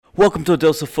Welcome to A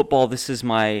Dose of Football. This is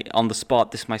my on the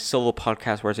spot. This is my solo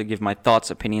podcast where I give my thoughts,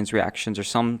 opinions, reactions, or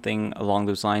something along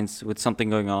those lines with something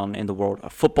going on in the world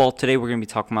of football. Today we're going to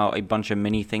be talking about a bunch of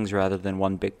mini things rather than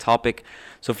one big topic.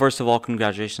 So first of all,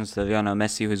 congratulations to Lionel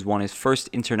Messi, who's won his first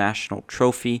major international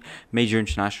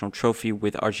trophy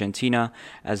with Argentina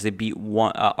as they beat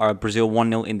Brazil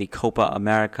 1-0 in the Copa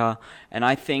America. And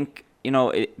I think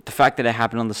the fact that it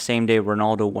happened on the same day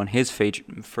Ronaldo won his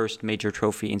first major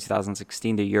trophy in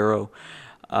 2016, the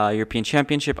European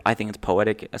Championship, I think it's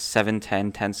poetic. A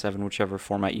 7-10, 10-7, whichever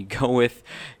format you go with.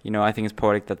 I think it's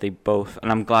poetic that they both,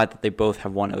 and I'm glad that they both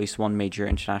have won at least one major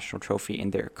international trophy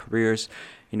in their careers.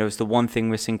 It's the one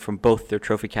thing missing from both their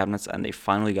trophy cabinets, and they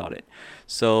finally got it.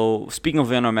 So, speaking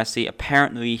of Lionel Messi,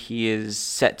 apparently he is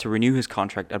set to renew his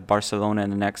contract at Barcelona in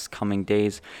the next coming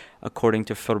days, according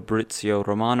to Fabrizio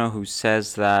Romano, who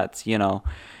says that,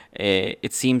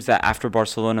 it seems that after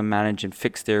Barcelona managed and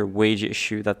fixed their wage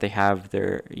issue that they have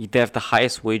the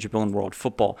highest wage bill in world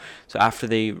football. So after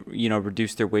they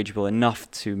reduced their wage bill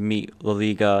enough to meet La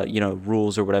Liga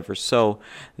rules or whatever, so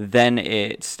then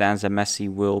it stands that Messi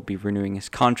will be renewing his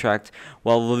contract.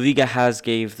 While La Liga has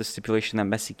gave the stipulation that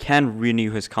Messi can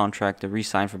renew his contract and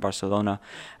re-sign for Barcelona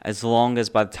as long as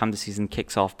by the time the season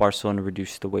kicks off, Barcelona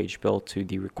reduces the wage bill to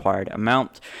the required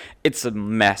amount. It's a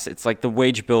mess. It's like the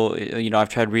wage bill, I've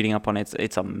tried reading up on it.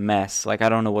 It's a mess. Like, I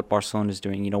don't know what Barcelona is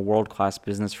doing, world-class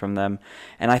business from them.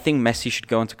 And I think Messi should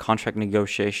go into contract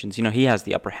negotiations. He has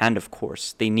the upper hand, of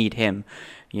course. They need him.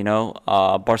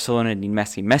 Barcelona need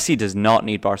Messi. Messi does not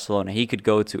need Barcelona. He could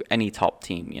go to any top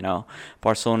team,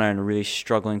 Barcelona are in a really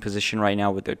struggling position right now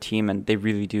with their team, and they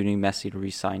really do need Messi to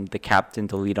re-sign, the captain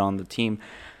to lead on the team.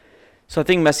 So I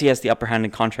think Messi has the upper hand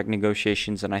in contract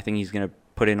negotiations, and I think he's going to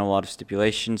put in a lot of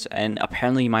stipulations. And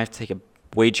apparently he might have to take a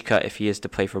wage cut if he is to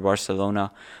play for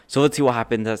Barcelona. So let's see what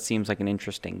happens. That seems like an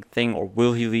interesting thing. Or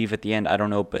will he leave at the end? I don't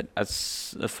know. But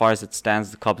as far as it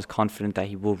stands, the club is confident that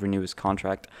he will renew his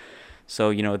contract.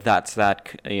 So, that's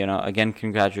that. Again,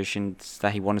 congratulations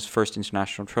that he won his first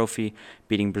international trophy,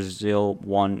 beating Brazil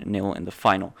 1-0 in the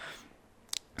final.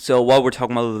 So while we're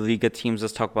talking about the Liga teams,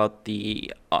 let's talk about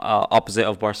the opposite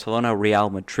of Barcelona,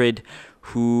 Real Madrid,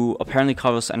 who apparently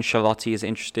Carlo Ancelotti is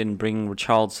interested in bringing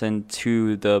Richarlison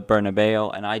to the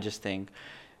Bernabeu, and I just think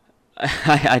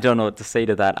I don't know what to say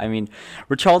to that. I mean,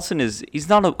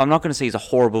 Richarlison I'm not going to say he's a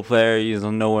horrible player. He's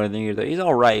nowhere near that. He's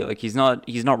all right. Like, he's not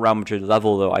Real Madrid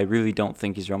level, though. I really don't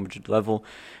think he's Real Madrid level.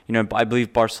 I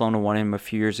believe Barcelona won him a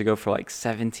few years ago for like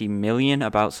 70 million,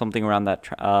 about something around that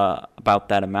about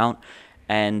that amount.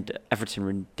 And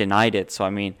Everton denied it. So I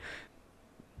mean,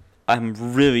 I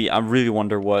really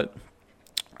wonder what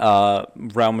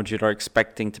Real Madrid are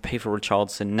expecting to pay for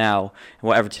Richarlison now, and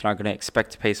what Everton are going to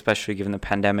expect to pay, especially given the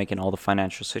pandemic and all the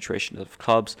financial situations of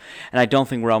clubs. And I don't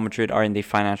think Real Madrid are in the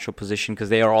financial position, because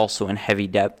they are also in heavy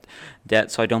debt.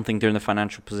 So I don't think they're in the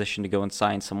financial position to go and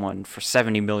sign someone for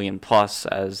 70 million plus,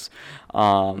 as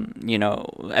Everton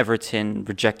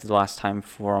rejected last time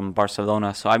from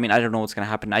Barcelona. So I mean, I don't know what's going to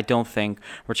happen. I don't think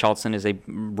Richarlison is a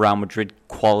Real Madrid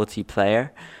quality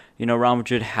player. Real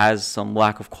Madrid has some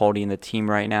lack of quality in the team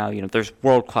right now. There's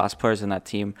world-class players in that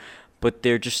team, but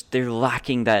they're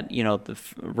lacking that, the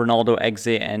Ronaldo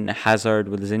exit and Hazard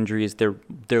with his injuries,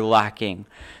 they're lacking.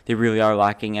 They really are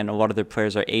lacking, and a lot of their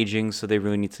players are aging, so they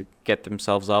really need to get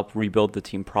themselves up, rebuild the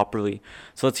team properly.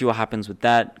 So let's see what happens with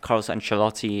that. Carlos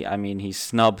Ancelotti, I mean, he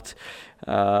snubbed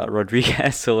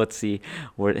Rodriguez, so let's see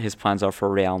what his plans are for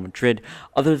Real Madrid.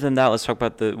 Other than that, let's talk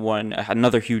about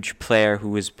another huge player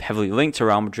who is heavily linked to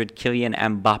Real Madrid, Kylian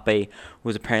Mbappe, who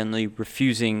is apparently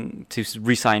refusing to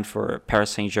re-sign for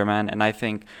Paris Saint-Germain, and I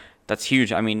think that's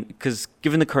huge. I mean, because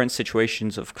given the current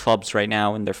situations of clubs right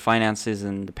now and their finances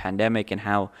and the pandemic and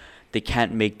how they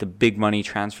can't make the big money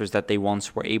transfers that they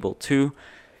once were able to,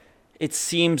 it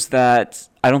seems that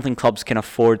I don't think clubs can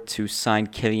afford to sign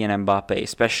Kylian Mbappe,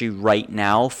 especially right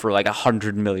now, for like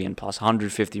 100 million plus,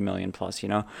 150 million plus, So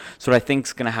what I think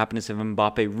is going to happen is if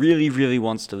Mbappe really, really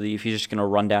wants to leave, he's just going to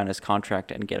run down his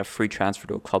contract and get a free transfer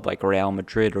to a club like Real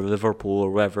Madrid or Liverpool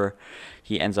or wherever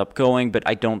he ends up going. But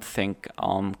I don't think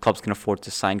clubs can afford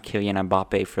to sign Kylian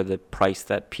Mbappe for the price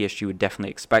that PSG would definitely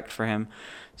expect for him.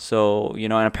 So,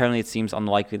 and apparently it seems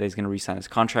unlikely that he's going to re-sign his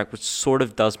contract, which sort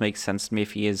of does make sense to me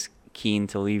if he is keen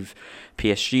to leave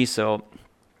PSG. So,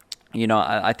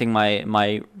 I think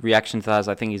my reaction to that is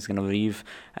I think he's going to leave,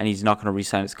 and he's not going to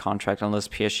re-sign his contract unless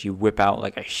PSG whip out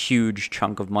like a huge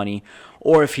chunk of money,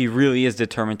 or if he really is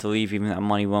determined to leave, even that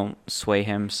money won't sway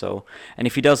him. So, and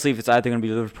if he does leave, it's either going to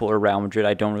be Liverpool or Real Madrid.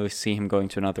 I don't really see him going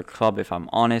to another club, if I'm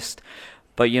honest.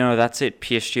 But that's it.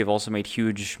 PSG have also made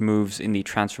huge moves in the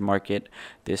transfer market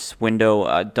this window.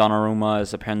 Donnarumma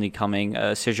is apparently coming.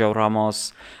 Sergio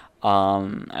Ramos,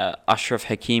 Ashraf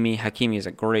Hakimi. Hakimi is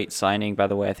a great signing, by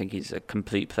the way. I think he's a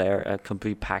complete player, a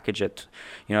complete package at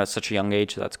such a young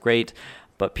age. So that's great.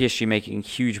 But PSG making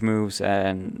huge moves,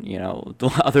 and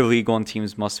the other League One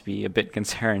teams must be a bit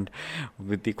concerned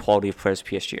with the quality of players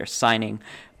PSG are signing.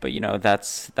 But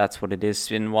that's what it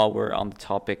is. And while we're on the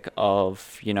topic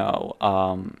of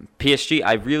PSG,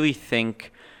 I really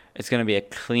think it's going to be a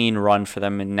clean run for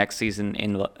them in next season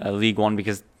in League One,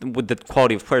 because with the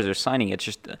quality of players they're signing,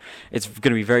 it's going to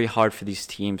be very hard for these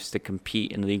teams to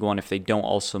compete in League One if they don't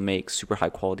also make super high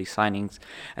quality signings.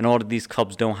 And a lot of these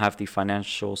clubs don't have the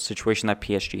financial situation that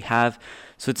PSG have,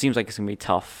 so it seems like it's going to be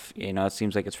tough. It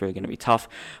seems like it's really going to be tough.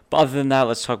 But other than that,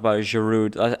 let's talk about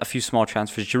Giroud. A few small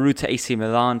transfers. Giroud to AC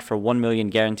Milan for 1 million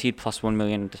guaranteed plus 1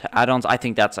 million to add-ons. I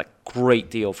think that's a great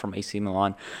deal from AC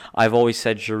Milan. I've always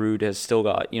said Giroud has still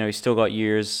got, he's still got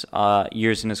years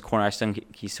in his corner. I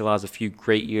think he still has a few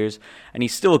great years, and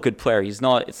he's still a good player. It's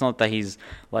not that he's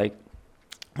like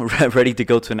ready to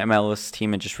go to an MLS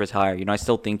team and just retire. I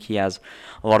still think he has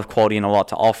a lot of quality and a lot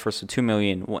to offer. So 2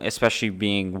 million, especially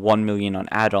being 1 million on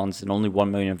add-ons and only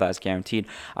 1 million of that is guaranteed,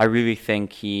 I really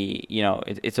think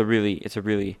it's a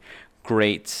really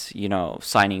great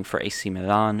signing for AC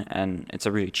Milan, and it's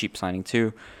a really cheap signing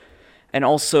too. And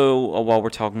also, while we're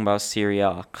talking about Serie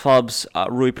A clubs,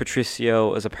 Rui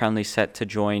Patricio is apparently set to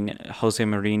join Jose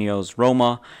Mourinho's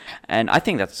Roma. And I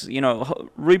think that's,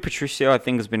 Rui Patricio, I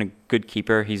think, has been a good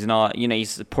keeper. He's not,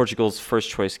 he's Portugal's first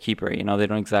choice keeper. They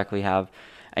don't exactly have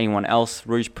anyone else.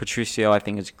 Rui Patricio, I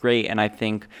think, is great. And I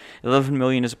think 11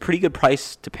 million is a pretty good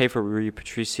price to pay for Rui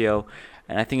Patricio.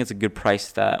 And I think it's a good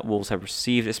price that Wolves have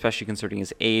received, especially considering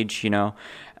his age,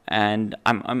 And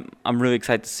I'm really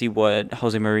excited to see what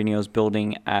Jose Mourinho is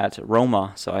building at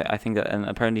Roma. So I think that, and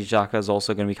apparently Xhaka is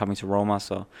also going to be coming to Roma.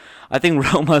 So I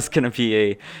think Roma is going to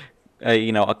be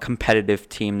a competitive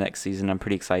team next season. I'm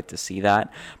pretty excited to see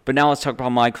that. But now let's talk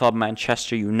about my club,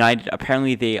 Manchester United.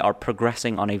 Apparently they are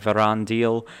progressing on a Varane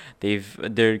deal.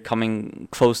 They're coming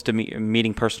close to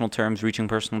reaching personal terms.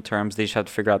 They just have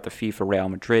to figure out the fee for Real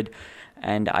Madrid.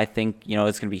 And I think,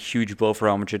 it's going to be a huge blow for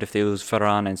Real Madrid if they lose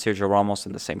Varane and Sergio Ramos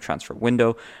in the same transfer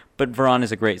window. But Varane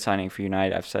is a great signing for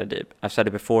United. I've said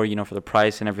it before, for the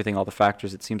price and everything, all the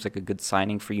factors, it seems like a good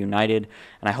signing for United.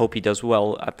 And I hope he does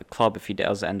well at the club if he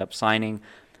does end up signing.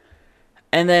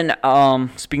 And then,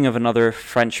 speaking of another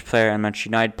French player in Manchester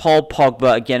United, Paul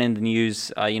Pogba, again in the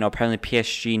news. Apparently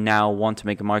PSG now want to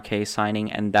make a Marquez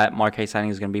signing, and that Marquez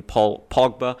signing is going to be Paul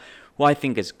Pogba, who I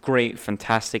think is great,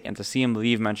 fantastic, and to see him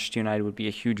leave Manchester United would be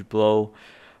a huge blow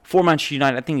for Manchester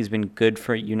United. I think he's been good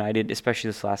for United, especially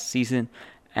this last season,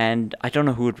 and I don't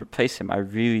know who would replace him. I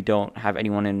really don't have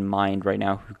anyone in mind right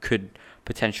now who could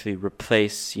potentially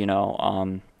replace,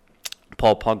 Paul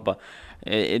Pogba.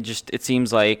 It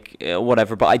seems like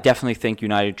whatever, but I definitely think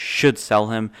United should sell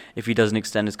him if he doesn't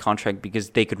extend his contract,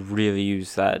 because they could really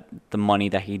use the money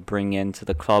that he'd bring into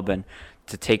the club, and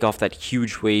to take off that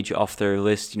huge wage off their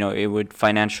list, it would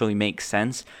financially make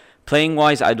sense. Playing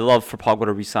wise, I'd love for Pogba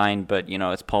to resign, but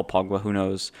it's Paul Pogba. Who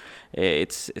knows?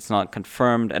 It's not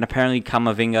confirmed. And apparently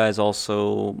Camavinga is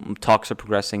also, talks are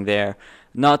progressing there.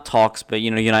 Not talks, but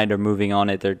United are moving on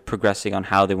it. They're progressing on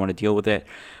how they want to deal with it.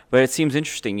 But it seems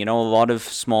interesting, a lot of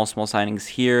small signings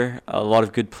here, a lot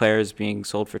of good players being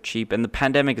sold for cheap. And the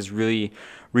pandemic has really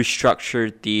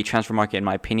restructured the transfer market, in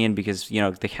my opinion, because,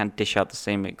 they can't dish out the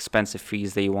same expensive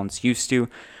fees they once used to.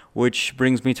 Which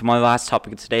brings me to my last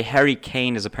topic of today. Harry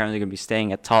Kane is apparently going to be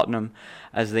staying at Tottenham,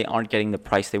 as they aren't getting the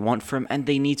price they want for him. And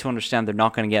they need to understand they're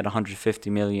not going to get 150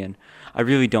 million. I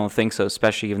really don't think so,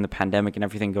 especially given the pandemic and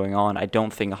everything going on. I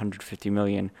don't think 150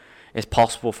 million is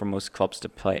possible for most clubs to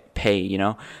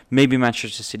pay. Maybe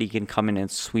Manchester City can come in and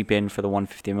sweep in for the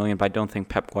 150 million, but I don't think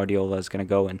Pep Guardiola is going to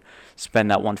go and spend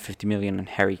that 150 million on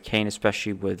Harry Kane,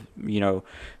 especially with,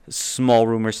 small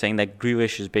rumors saying that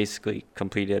Grealish is basically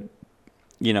completed.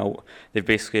 They've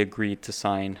basically agreed to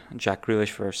sign Jack Grealish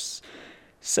for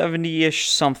 70-ish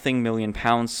something million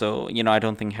pounds. So, I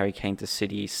don't think Harry Kane to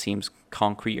City seems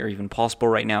concrete or even possible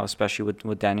right now, especially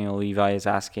with Daniel Levy is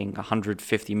asking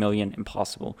 150 million,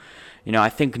 impossible. I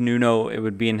think Nuno, it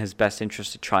would be in his best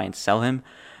interest to try and sell him,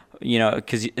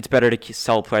 because it's better to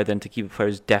sell a player than to keep a player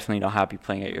who's definitely not happy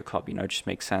playing at your club. It just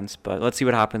makes sense. But let's see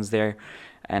what happens there.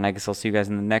 And I guess I'll see you guys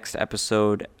in the next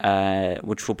episode,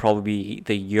 which will probably be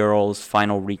the Euros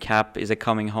final recap. Is it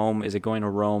coming home? Is it going to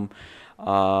Rome?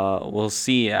 We'll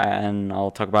see, and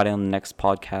I'll talk about it on the next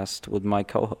podcast with my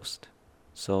co-host.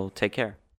 So take care.